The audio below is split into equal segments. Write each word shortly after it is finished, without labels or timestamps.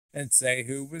and say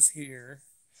who was here.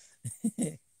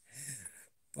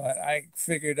 But I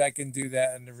figured I can do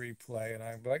that in the replay, and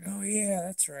I'm like, oh yeah,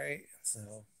 that's right.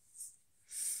 So,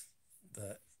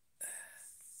 but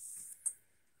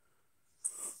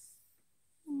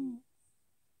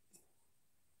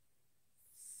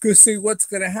because see, what's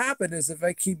gonna happen is if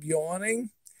I keep yawning,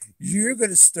 you're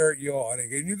gonna start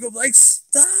yawning, and you go like,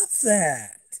 stop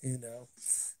that, you know.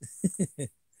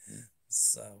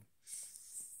 So,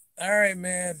 all right,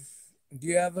 man.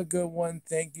 You have a good one.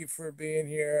 Thank you for being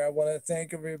here. I want to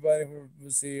thank everybody who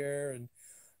was here, and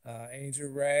Angel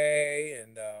Ray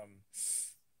and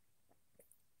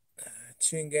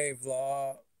Chinge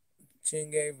Vlog,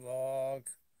 Chinge Vlog.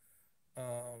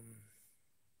 Um,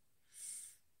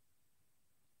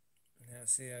 yeah,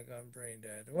 see, I got brain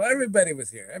dead. Well, everybody was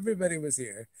here. Everybody was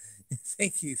here.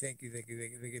 Thank you, thank you, thank you,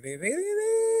 thank you, thank you, thank you, thank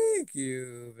you, thank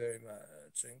you very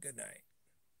much, and good night,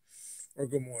 or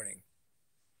good morning,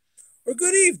 or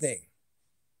good evening.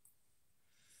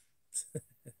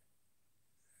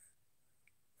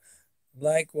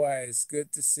 Likewise,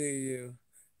 good to see you.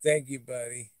 Thank you,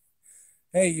 buddy.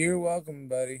 Hey, you're welcome,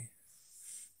 buddy.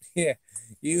 Yeah,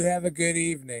 you have a good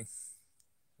evening.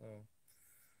 Oh,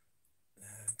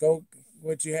 go,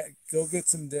 go get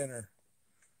some dinner.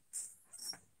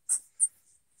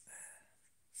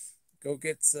 Go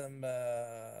get some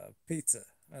pizza.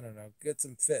 I don't know. Get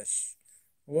some fish.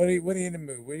 What are you in the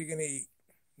mood? What are you gonna eat?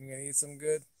 You gonna eat some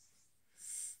good?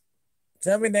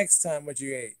 Tell me next time what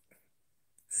you ate,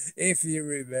 if you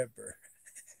remember.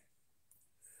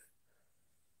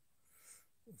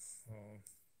 Oh,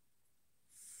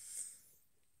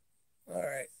 all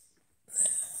right.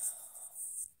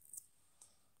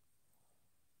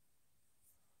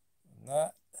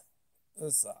 Not a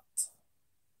lot.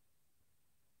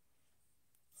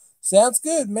 Sounds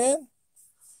good, man.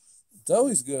 It's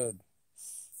always good.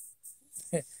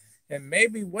 And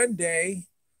maybe one day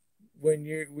when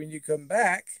you come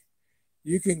back,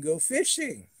 you can go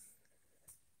fishing.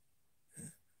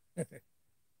 So,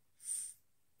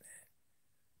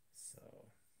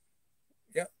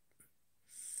 yep.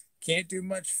 Can't do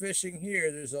much fishing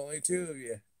here. There's only two of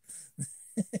you.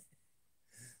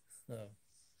 So,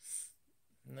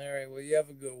 all right. Well, you have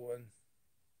a good one.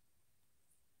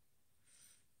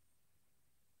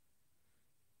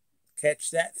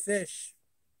 Catch that fish.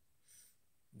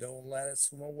 Don't let it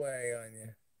swim away on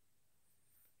you.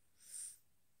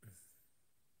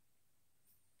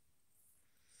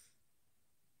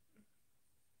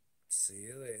 See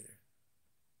you later.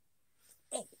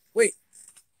 Oh, wait.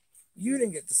 You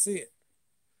didn't get to see it.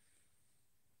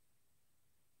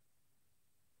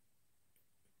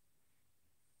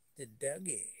 The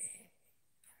doggy.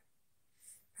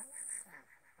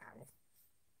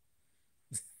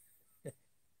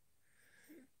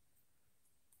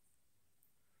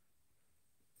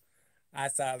 I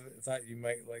thought you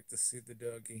might like to see the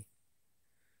doggy.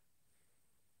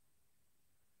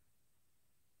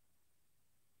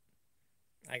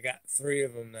 I got three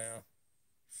of them now.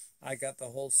 I got the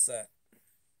whole set.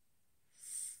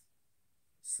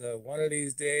 So one of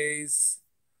these days,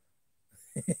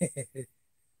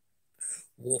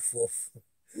 woof woof.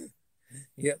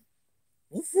 Yep,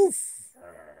 woof woof.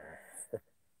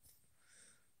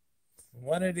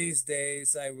 One of these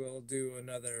days, I will do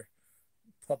another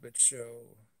puppet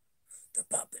show. The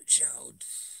puppet show.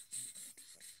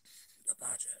 The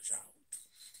puppet show.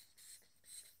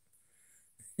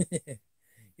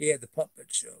 Yeah, the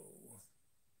puppet show.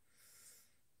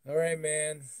 All right,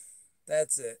 man.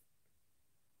 That's it.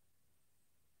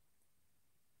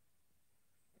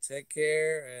 Take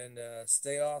care and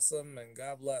stay awesome. And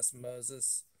God bless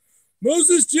Moses.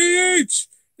 Moses GH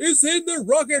is in the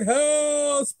rocket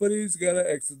house, but he's got to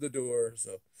exit the door.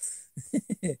 So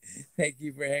thank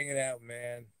you for hanging out,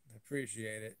 man. I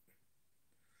appreciate it.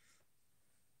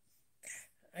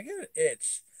 I got an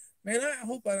itch. Man, I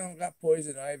hope I don't got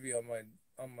poison ivy on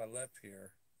my lip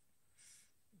here.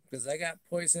 Because I got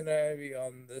poison ivy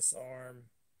on this arm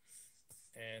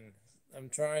and I'm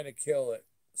trying to kill it.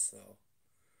 So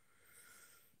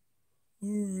all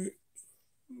right.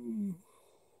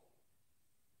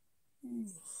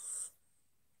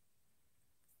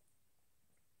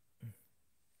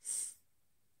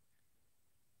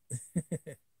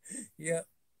 Yep.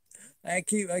 I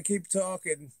keep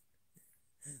talking.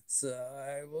 So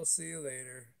I will see you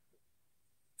later.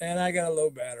 And I got a low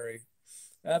battery.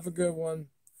 Have a good one.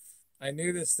 I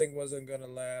knew this thing wasn't gonna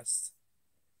last.